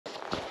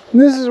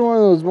This is one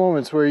of those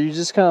moments where you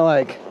just kind of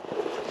like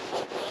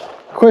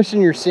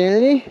question your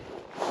sanity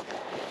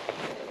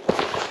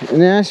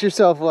and ask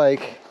yourself,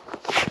 like,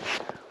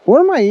 what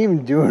am I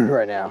even doing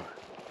right now?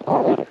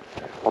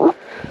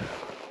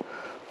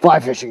 Fly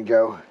fishing,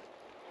 Joe.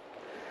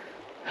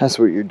 That's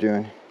what you're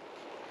doing.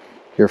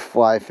 You're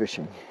fly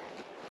fishing.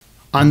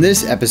 On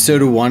this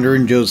episode of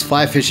Wanderin' Joe's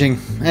Fly Fishing,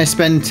 I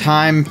spend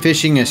time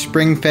fishing a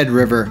spring-fed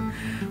river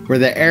where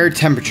the air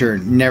temperature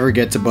never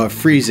gets above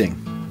freezing.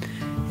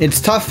 It's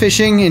tough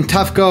fishing and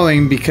tough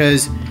going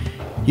because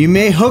you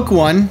may hook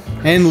one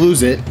and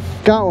lose it.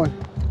 Got one.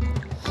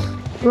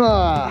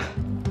 Ah.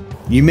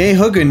 You may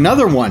hook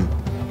another one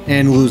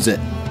and lose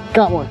it.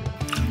 Got one.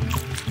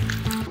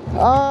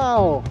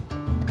 Oh.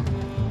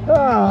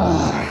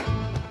 Ah.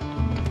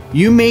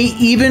 You may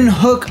even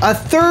hook a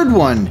third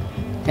one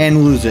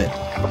and lose it.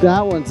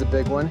 That one's a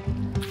big one.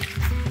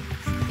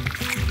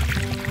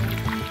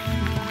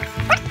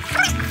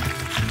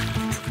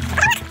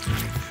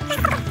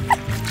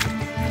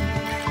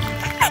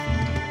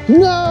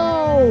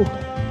 No!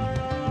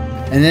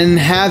 And then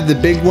have the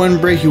big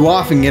one break you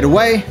off and get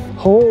away.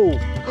 Oh!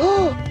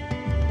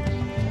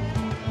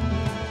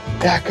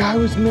 That guy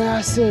was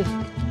massive.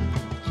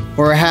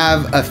 Or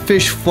have a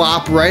fish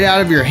flop right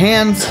out of your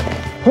hands.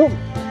 Oh,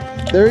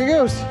 there he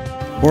goes.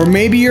 Or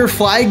maybe your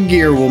fly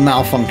gear will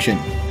malfunction.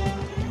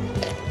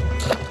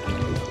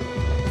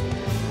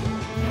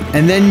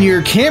 And then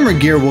your camera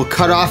gear will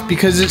cut off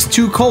because it's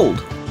too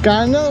cold.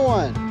 Got another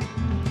one.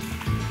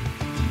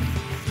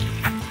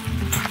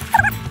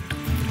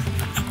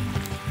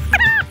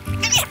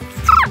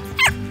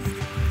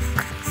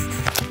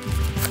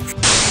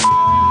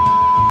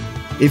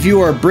 If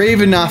you are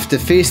brave enough to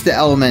face the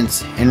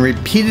elements and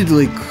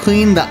repeatedly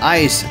clean the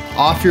ice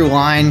off your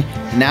line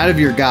and out of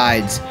your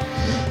guides,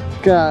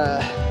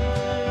 gotta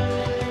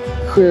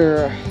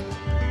clear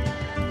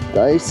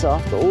the ice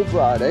off the old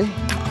rod, eh?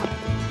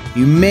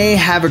 You may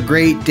have a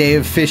great day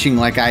of fishing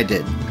like I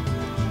did.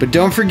 But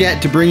don't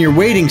forget to bring your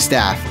wading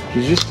staff.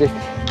 Use your stick,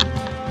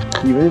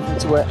 even if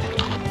it's wet.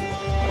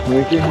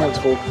 Make your hands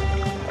cold.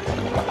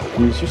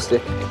 Use your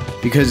stick.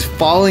 Because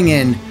falling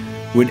in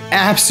would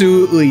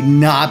absolutely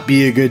not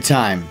be a good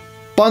time.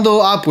 Bundle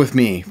up with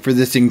me for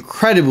this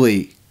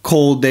incredibly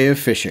cold day of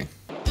fishing.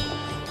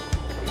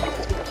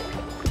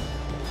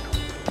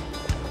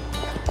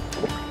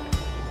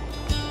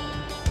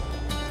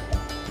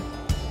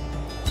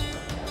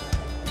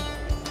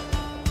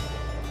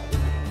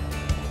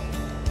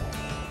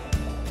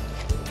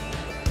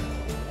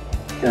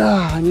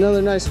 Ah,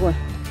 another nice one.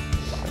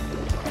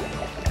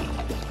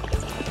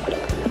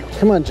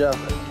 Come on, Joe.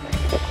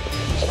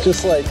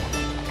 Just like,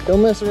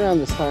 don't mess around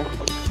this time.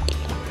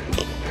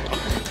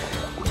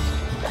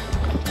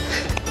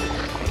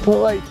 But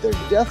like they're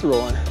death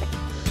rolling.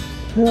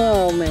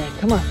 Oh man,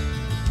 come on.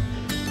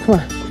 Come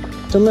on,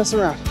 don't mess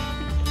around.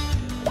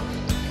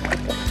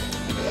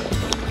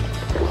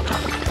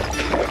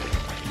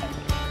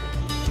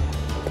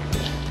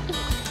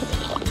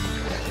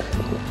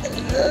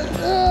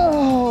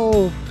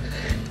 Oh,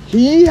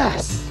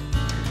 yes.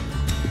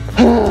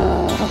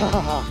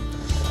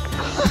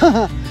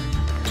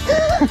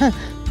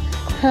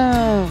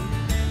 Oh,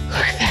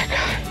 look at that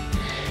guy.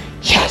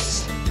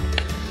 Yes.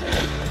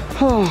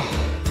 Oh.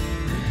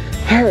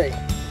 All right.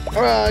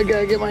 I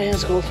gotta get my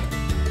hands cold.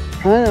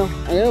 I know.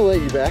 I gotta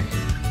let you back.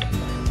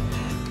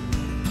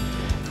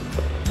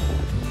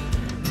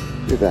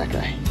 Look at that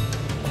guy.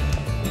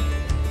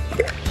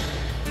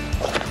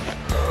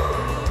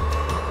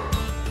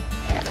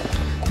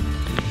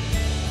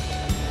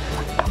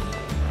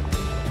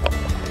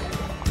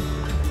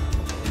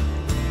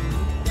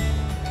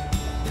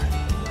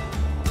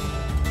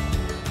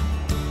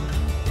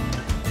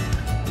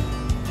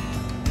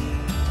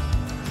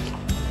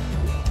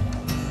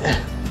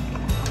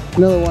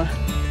 Another one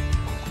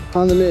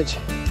on the midge.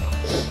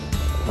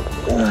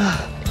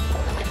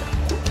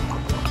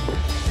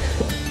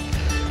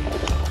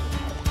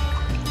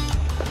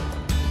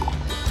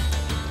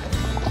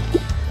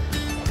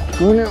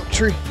 Oh no,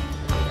 tree.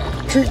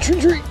 Tree, tree,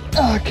 tree.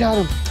 Oh, got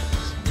him.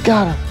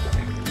 Got him.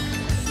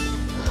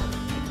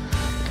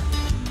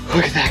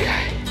 Look at that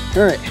guy.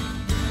 All right,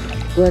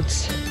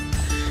 let's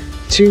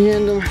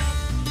two-hand him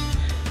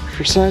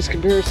for size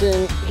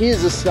comparison. He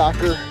is a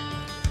stalker,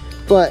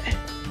 but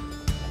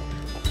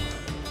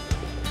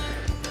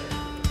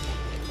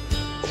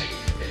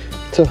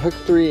to hook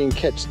 3 and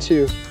catch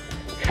 2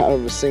 out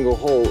of a single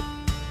hole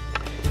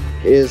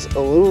is a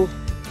little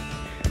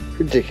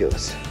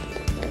ridiculous.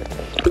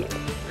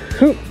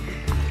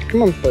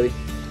 Come on, buddy.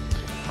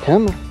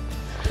 Come on.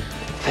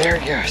 There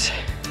it goes.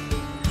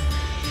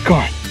 Go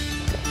on.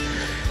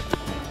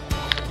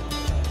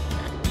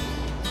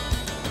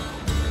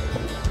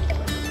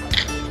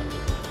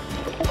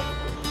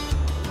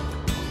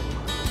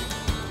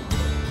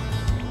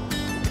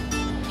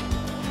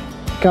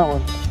 Got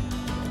one.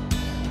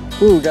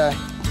 Ooh, guy.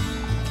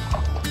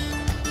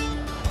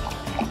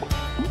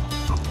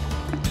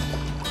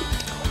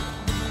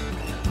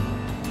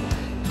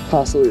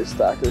 Possibly a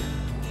stalker.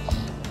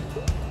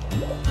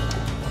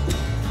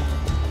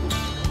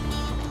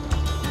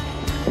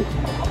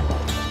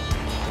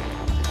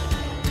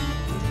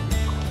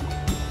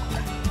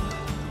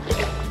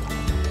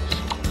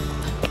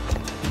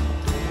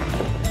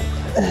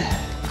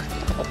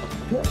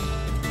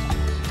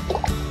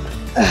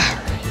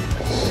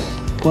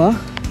 Well,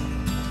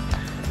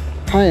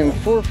 I am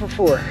 4 for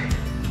 4.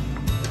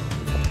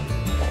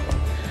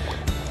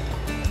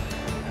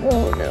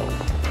 Oh no.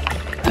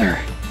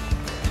 Alright.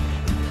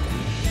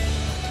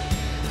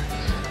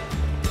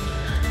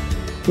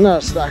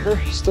 Not a stalker,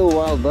 still a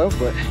wild boat,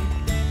 but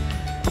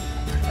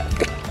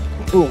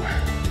boom.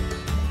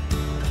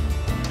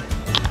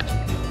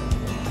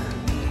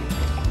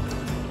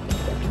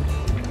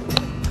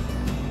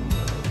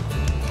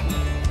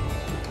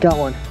 Got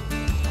one.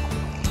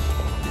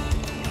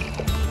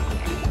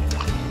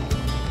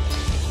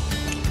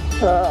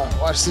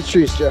 Watch the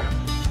trees, Joe.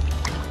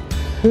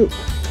 Ooh.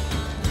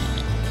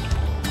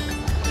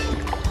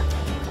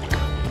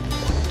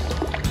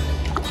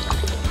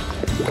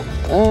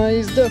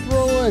 He's death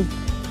rolling.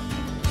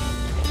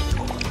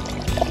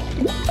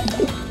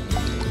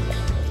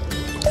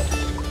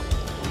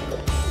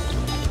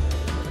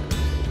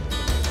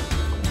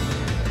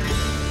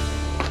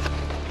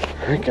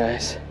 All right,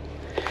 guys.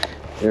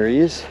 There he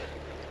is.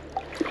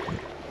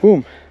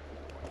 Boom.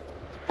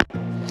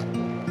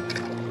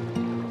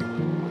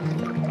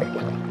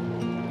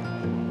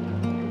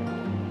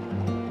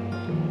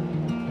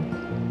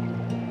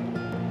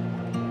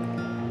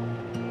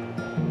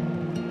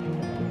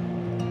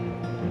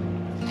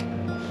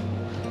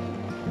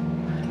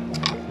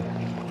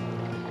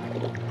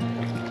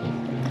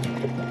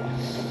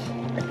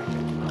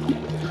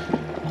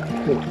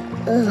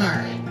 All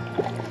right.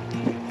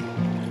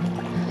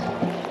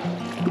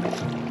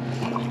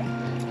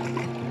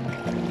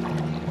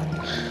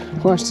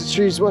 Watch the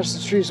trees, watch the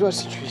trees,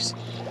 watch the trees.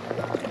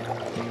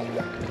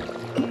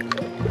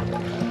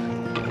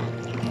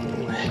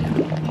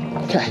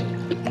 Okay.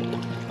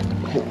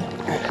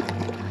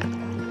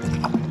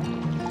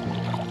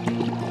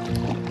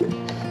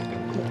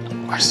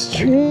 Watch the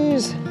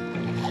trees.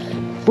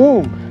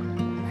 Boom.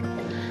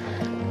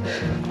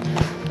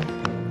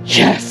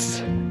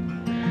 Yes.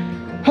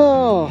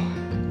 Oh.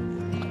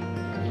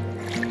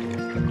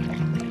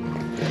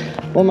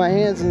 Well, my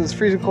hands in this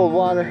freezing cold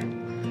water.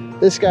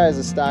 This guy is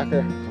a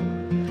stalker.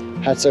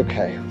 That's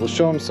okay. We'll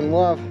show him some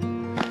love.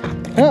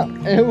 Oh,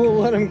 and we'll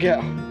let him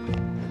go.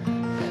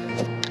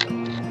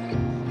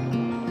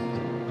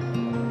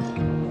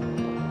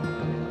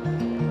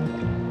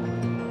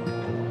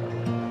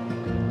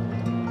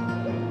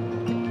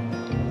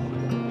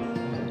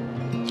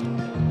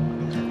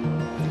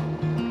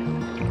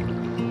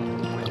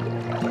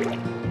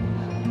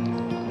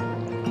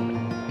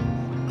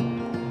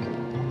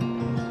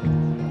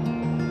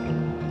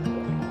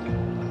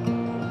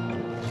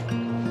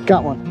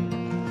 Got one.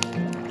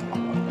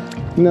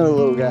 Another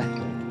little guy.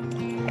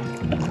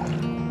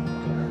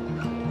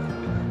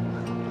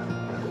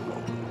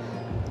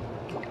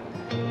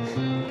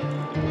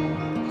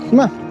 Come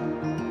on.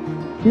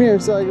 Come here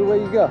so I can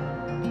let you go.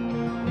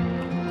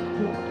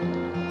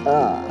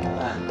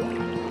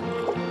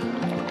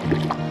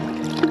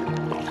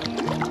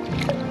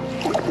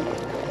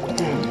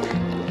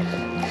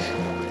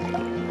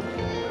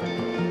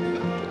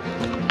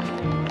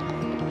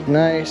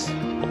 Nice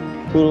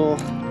little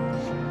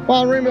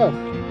wild rainbow.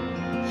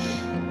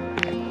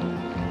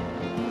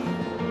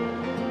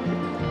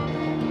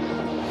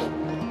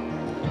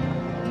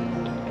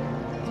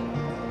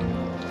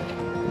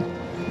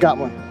 Got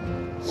one.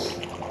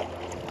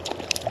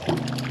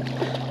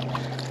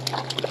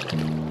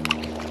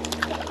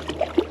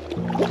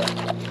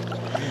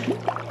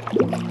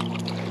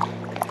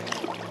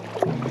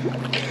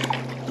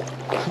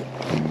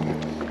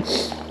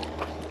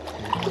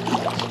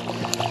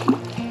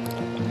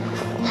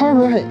 All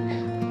right.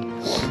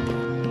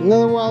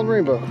 Another wild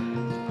rainbow.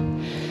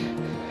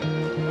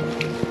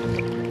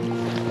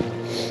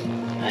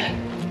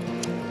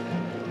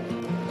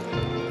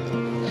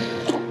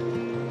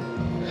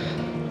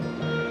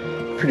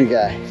 Pretty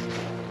guy.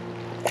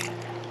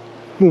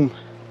 Boom.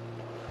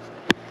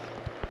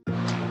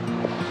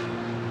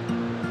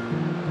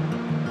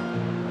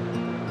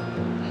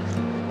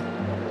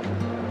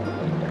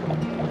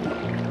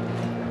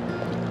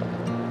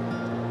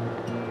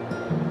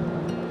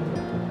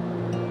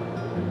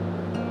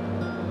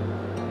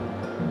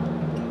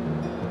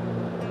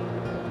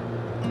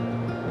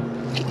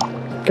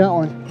 Got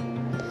one.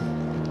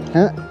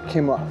 Huh?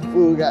 Came off.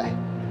 Little guy.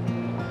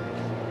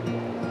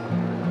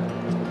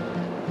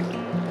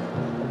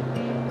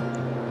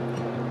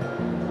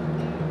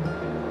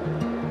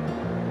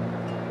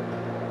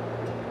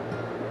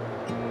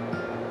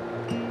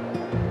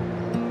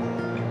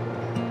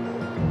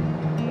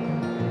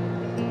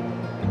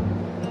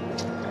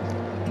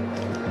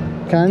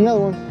 Got another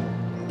one.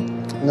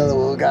 Another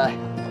little guy.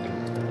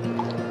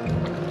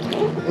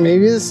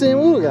 Maybe the same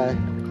little guy.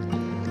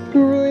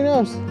 Who really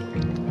knows?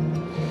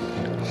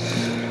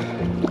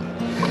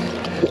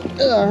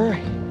 All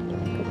right.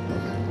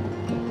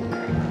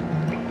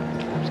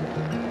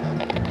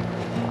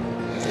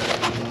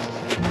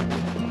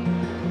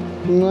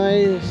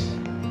 Nice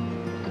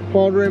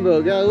wild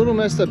rainbow. Got a little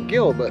messed up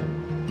gill, but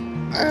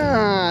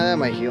that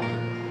might heal.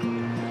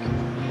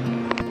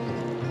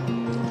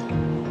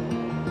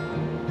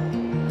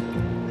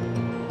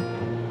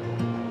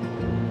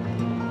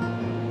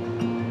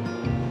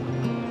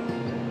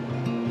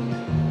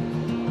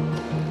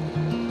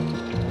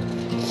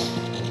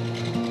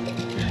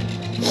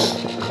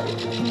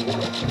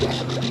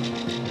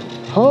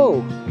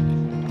 Oh!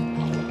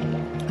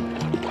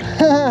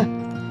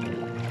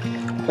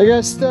 I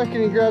got stuck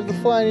and he grabbed the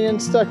fly and he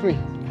unstuck me.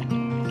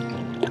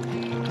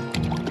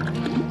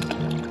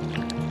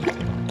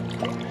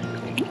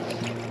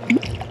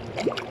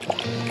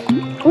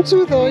 What's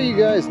with all you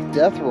guys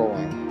death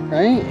rolling,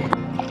 right?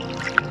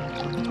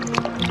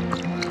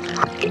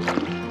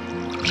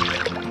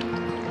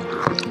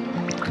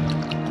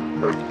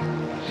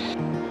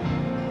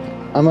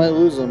 I might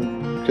lose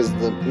him because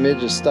the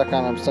midge is stuck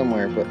on him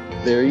somewhere, but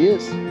there he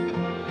is.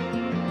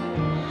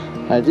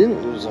 I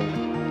didn't lose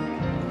him.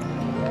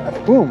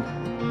 Boom.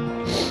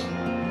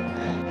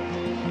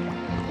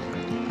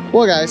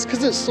 Well guys,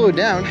 because it slowed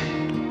down,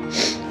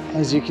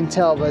 as you can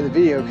tell by the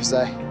video, because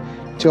I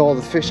do all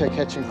the fish I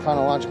catch in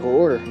chronological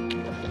order.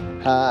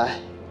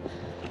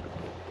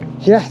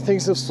 Yeah,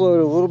 things have slowed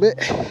a little bit,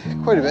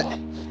 quite a bit.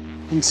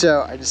 And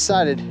so I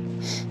decided,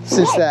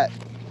 since that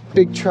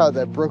big trout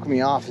that broke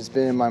me off has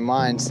been in my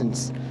mind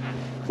since,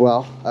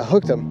 well, I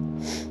hooked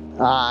him,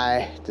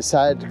 I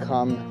decided to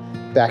come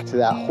back to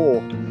that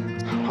hole.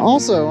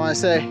 Also, I want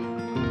to say,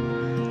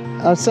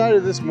 outside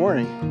of this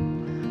morning,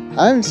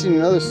 I haven't seen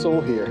another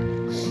soul here.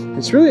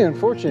 It's really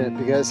unfortunate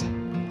because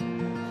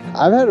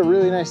I've had a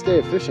really nice day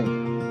of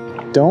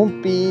fishing.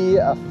 Don't be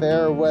a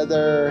fair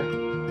weather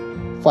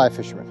fly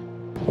fisherman.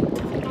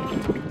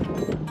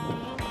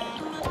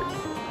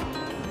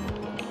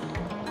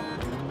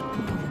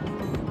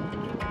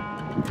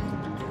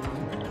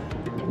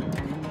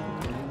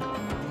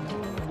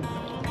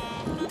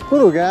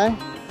 Little guy.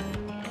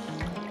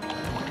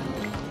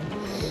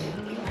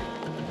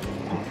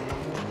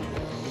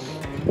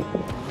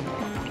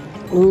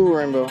 Ooh,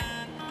 rainbow.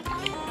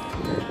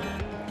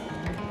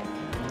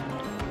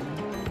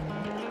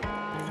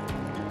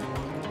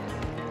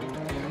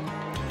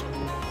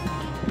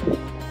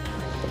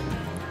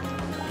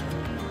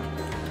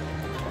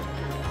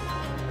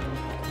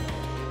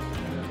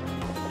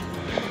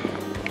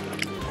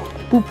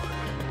 Boop.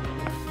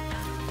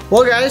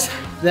 Well guys,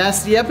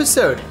 that's the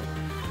episode.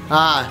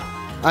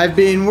 I've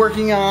been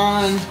working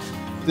on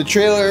the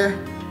trailer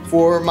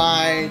for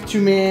my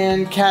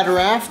 2-man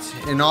cataract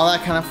and all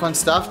that kind of fun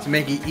stuff to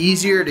make it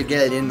easier to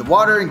get it in the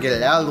water and get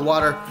it out of the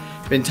water.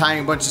 Been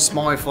tying a bunch of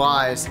smallie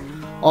flies,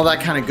 all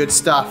that kind of good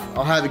stuff.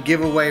 I'll have a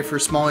giveaway for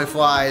smallie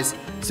flies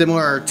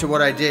similar to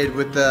what I did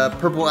with the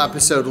purple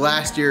episode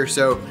last year,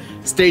 so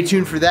stay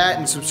tuned for that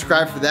and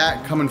subscribe for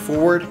that coming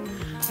forward.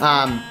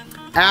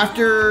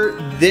 After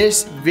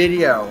this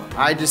video,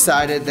 I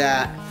decided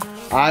that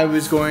I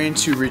was going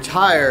to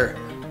retire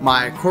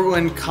my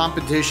Cortland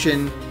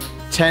Competition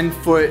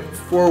 10-foot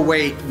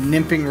 4-weight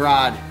nymphing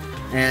rod,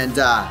 and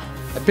I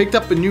picked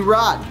up a new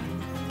rod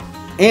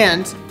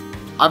and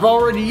I've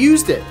already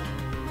used it.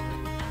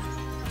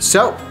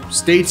 So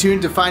stay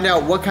tuned to find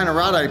out what kind of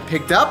rod I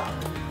picked up.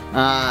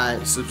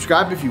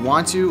 Subscribe if you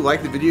want to,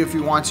 like the video if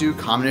you want to,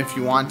 comment if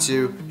you want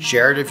to,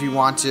 share it if you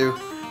want to.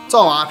 It's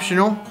all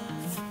optional.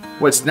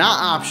 What's not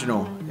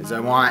optional is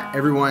I want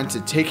everyone to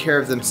take care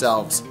of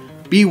themselves,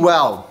 be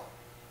well,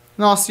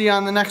 and I'll see you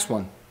on the next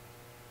one.